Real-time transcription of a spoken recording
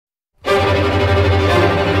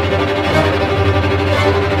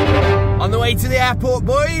airport,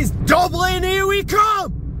 boys. Dublin, here we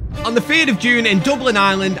come! On the 3rd of June in Dublin,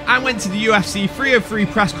 Ireland, I went to the UFC 303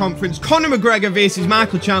 press conference, Conor McGregor versus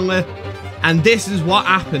Michael Chandler, and this is what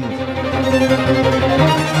happened.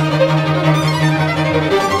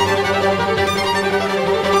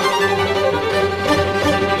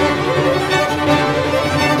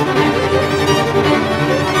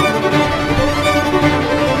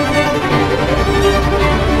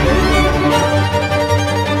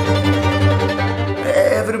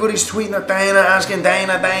 Everybody's tweeting at Dana, asking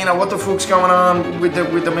Dana, what the fuck's going on with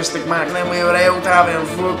the Mystic Mac? And then we were out having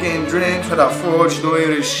fucking drinks with a forged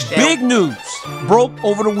Irish stout. Big news broke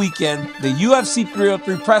over the weekend. The UFC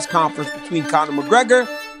 303 press conference between Conor McGregor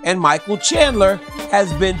and Michael Chandler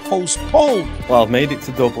has been postponed. Well, I've made it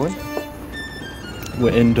to Dublin.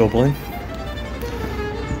 We're in Dublin.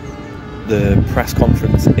 The press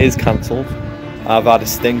conference is cancelled. I've had a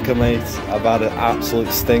stinker, mate. I've had an absolute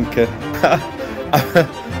stinker.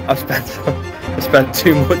 I've spent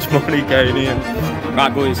too much money going in.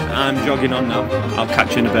 Right boys, I'm jogging on now. I'll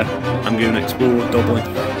catch you in a bit. I'm going to explore Dublin.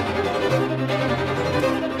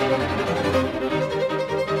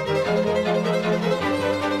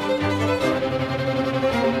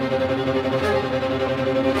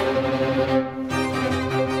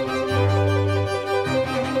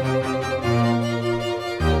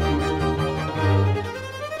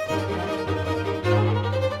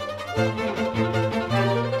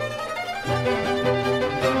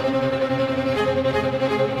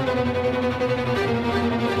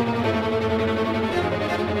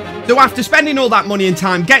 So after spending all that money and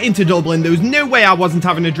time getting to Dublin, there was no way I wasn't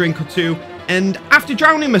having a drink or two, and after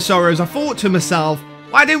drowning my sorrows, I thought to myself,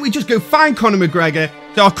 why don't we just go find Conor McGregor?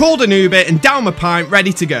 So I called an Uber and downed my pint,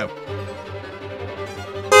 ready to go.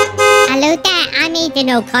 Hello there, I'm Aidan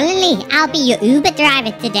O'Connolly. I'll be your Uber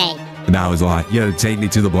driver today. And I was like, yo, take me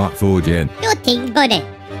to the Black Forge Inn. Don't think about it.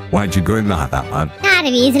 Why'd you go in like that, man? Not a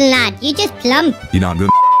reason, lad. You just plump. You're not gonna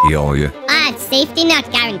are you? It's safety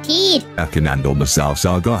not guaranteed. I can handle myself,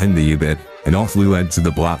 so I got in the Uber and off we went to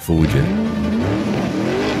the Black Forge Inn.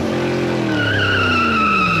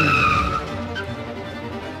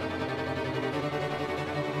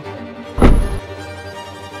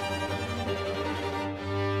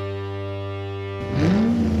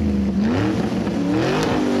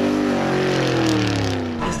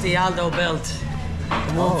 It's the Aldo belt,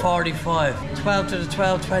 the 145. 12 to the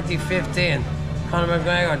 12, 2015. Conor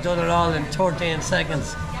McGregor done it all in 13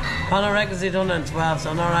 seconds. Conor reckons he done it in 12, so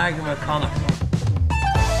I'm not arguing with Conor.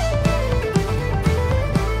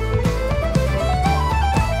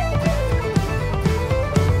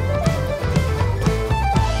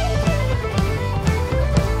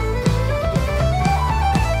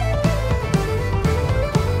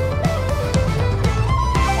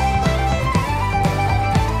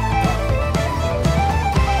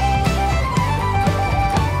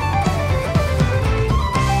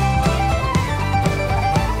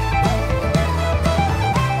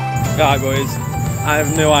 Right boys, I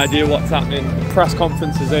have no idea what's happening. The press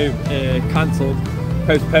conference is cancelled,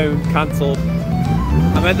 postponed, cancelled.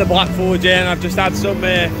 I'm at the Black Forge Inn, I've just had some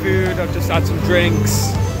food, I've just had some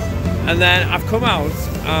drinks, and then I've come out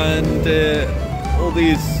and all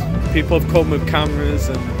these people have come with cameras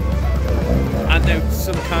and I know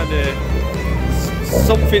something's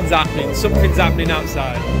happening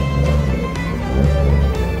outside.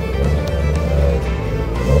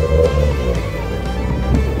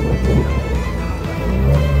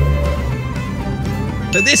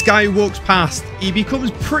 So this guy who walks past, he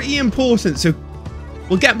becomes pretty important, so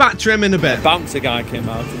we'll get back to him in a bit. The bouncer guy came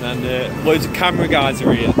out and then loads of camera guys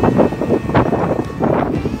are here.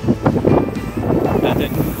 I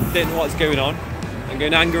didn't know what's going on. I'm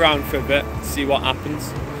going to hang around for a bit, see what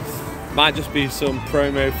happens. Might just be some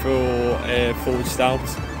promo for Forge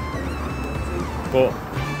Stouts. But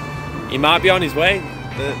he might be on his way.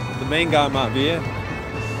 The main guy might be here.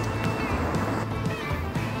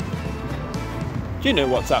 Do you know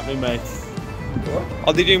what's happening, mate? What?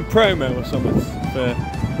 Are they doing promo or something?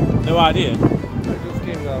 No idea. I just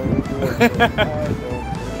came down.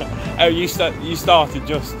 Oh, you started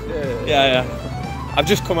just. Yeah. I've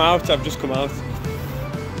just come out.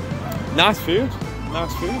 Nice food.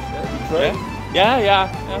 Yeah.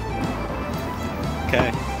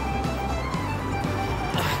 Okay.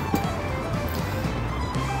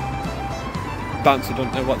 Bouncer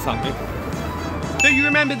don't know what's happening. So you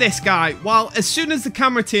remember this guy? Well, as soon as the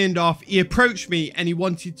camera turned off, he approached me and he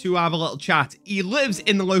wanted to have a little chat. He lives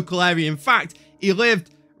in the local area. In fact, he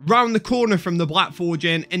lived round the corner from the Black Forge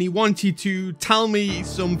Inn and he wanted to tell me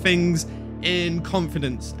some things in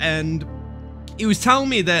confidence. And he was telling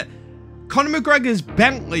me that Conor McGregor's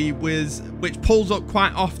Bentley which pulls up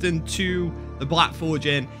quite often to the Black Forge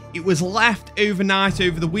Inn, it was left overnight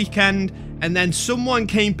over the weekend, and then someone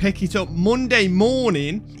came pick it up Monday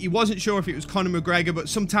morning. He wasn't sure if it was Conor McGregor, but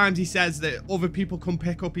sometimes he says that other people come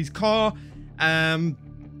pick up his car.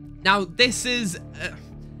 Now this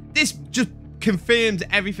just confirms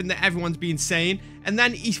everything that everyone's been saying. And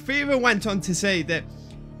then he further went on to say that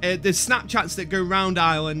there's Snapchats that go around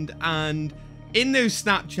Ireland, and in those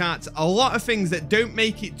Snapchats, a lot of things that don't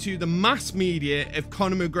make it to the mass media of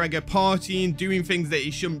Conor McGregor partying, doing things that he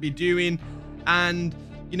shouldn't be doing, and,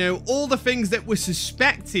 you know, all the things that we're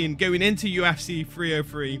suspecting going into UFC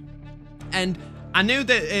 303. And I know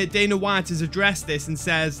that Dana White has addressed this and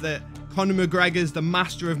says that Conor McGregor's the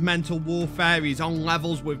master of mental warfare. He's on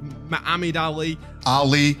levels with Muhammad Ali.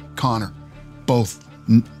 Ali, Conor, both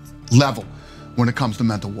level when it comes to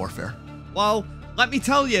mental warfare. Well, let me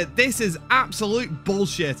tell you, this is absolute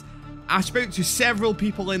bullshit. I spoke to several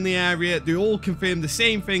people in the area. They all confirmed the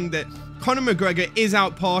same thing, that Conor McGregor is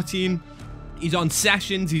out partying. He's on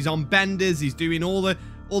sessions, he's on benders, he's doing all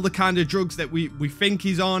the kind of drugs that we think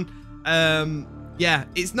he's on. Yeah,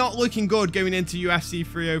 it's not looking good going into UFC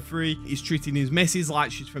 303. He's treating his missus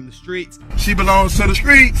like she's from the streets. She belongs to the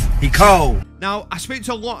streets. He cold. Now, I spoke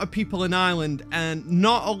to a lot of people in Ireland, and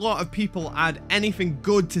not a lot of people had anything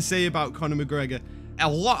good to say about Conor McGregor. A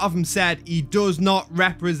lot of them said he does not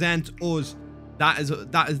represent us. That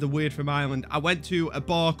is the word from Ireland. I went to a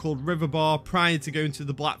bar called River Bar prior to going to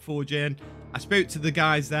the Black Forge Inn. I spoke to the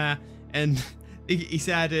guys there, and he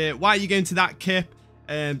said, why are you going to that kip?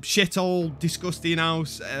 Shithole, disgusting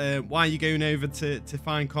house. Why are you going over to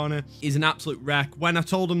find Conor? He's an absolute wreck. When I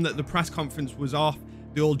told them that the press conference was off,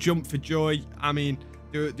 they all jumped for joy. I mean,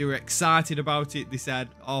 they were excited about it. They said,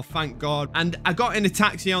 oh, thank God. And I got in a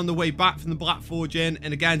taxi on the way back from the Black Forge Inn,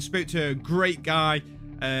 and again, spoke to a great guy.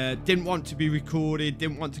 Didn't want to be recorded,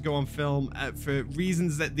 didn't want to go on film for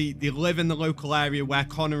reasons that they live in the local area where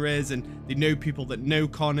Conor is, and they know people that know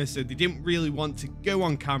Conor, so they didn't really want to go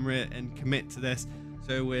on camera and commit to this.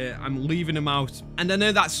 So I'm leaving him out. And I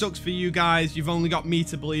know that sucks for you guys. You've only got me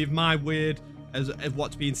to believe my word as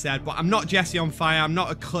what's being said. But I'm not Jesse on Fire. I'm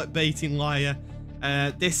not a clickbaiting liar.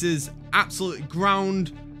 This is absolutely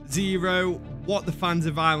ground zero what the fans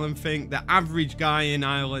of Ireland think. The average guy in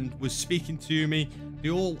Ireland was speaking to me. They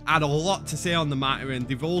all had a lot to say on the matter, and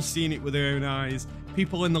they've all seen it with their own eyes.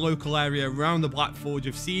 People in the local area around the Black Forge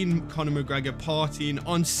have seen Conor McGregor partying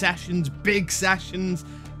on sessions, big sessions,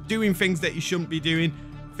 doing things that you shouldn't be doing,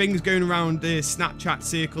 things going around the Snapchat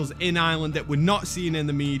circles in Ireland that we're not seeing in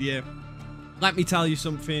the media. Let me tell you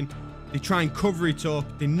something, they try and cover it up,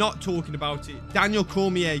 they're not talking about it. Daniel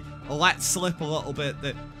Cormier let slip a little bit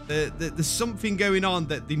that there's something going on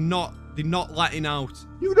that they're not letting out.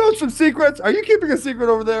 You know some secrets? Are you keeping a secret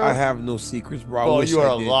over there? I have no secrets, bro. Oh, you are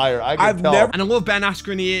a liar. I've never. And I love Ben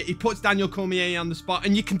Askren here. He puts Daniel Cormier on the spot,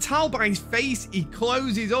 and you can tell by his face, he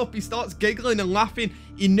closes up, he starts giggling and laughing.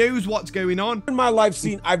 He knows what's going on. In my life,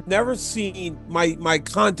 I've never seen my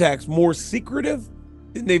contacts more secretive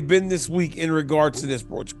than they've been this week in regards to this,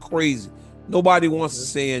 bro. It's crazy. Nobody wants to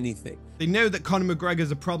say anything. They know that Conor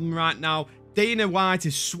McGregor's a problem right now. Dana White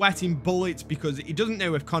is sweating bullets because he doesn't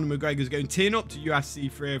know if Conor McGregor is going to turn up to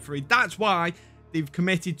UFC 303. That's why they've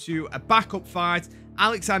committed to a backup fight.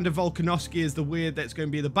 Alexander Volkanovski is the word that's going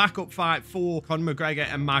to be the backup fight for Conor McGregor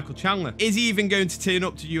and Michael Chandler. Is he even going to turn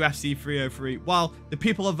up to UFC 303? Well, the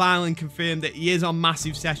people of Ireland confirmed that he is on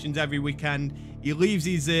massive sessions every weekend. He leaves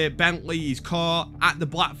his Bentley, his car, at the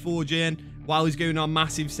Black Forge Inn while he's going on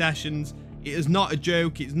massive sessions. It is not a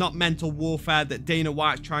joke. It's not mental warfare that Dana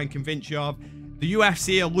White's trying to convince you of. The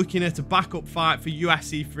UFC are looking at a backup fight for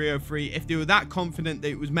UFC 303. If they were that confident that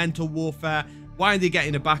it was mental warfare, why are they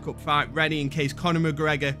getting a backup fight ready in case Conor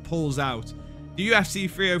McGregor pulls out? The UFC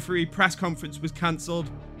 303 press conference was cancelled.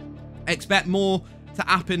 Expect more to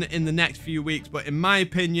happen in the next few weeks, but in my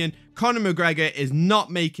opinion, Conor McGregor is not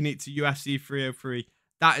making it to UFC 303.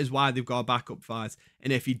 That is why they've got a backup fight.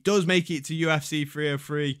 And if he does make it to UFC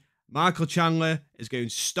 303, Michael Chandler is going to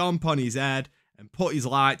stomp on his head and put his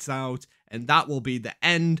lights out, and that will be the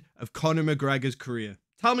end of Conor McGregor's career.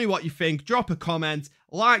 Tell me what you think, drop a comment,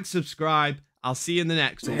 like, subscribe. I'll see you in the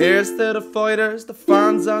next one. Here's to the fighters, the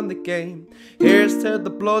fans on the game. Here's to the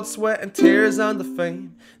blood, sweat and tears and the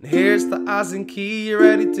fame. And here's to Az and Key,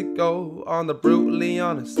 ready to go on the Brutally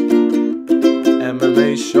Honest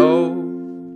MMA show.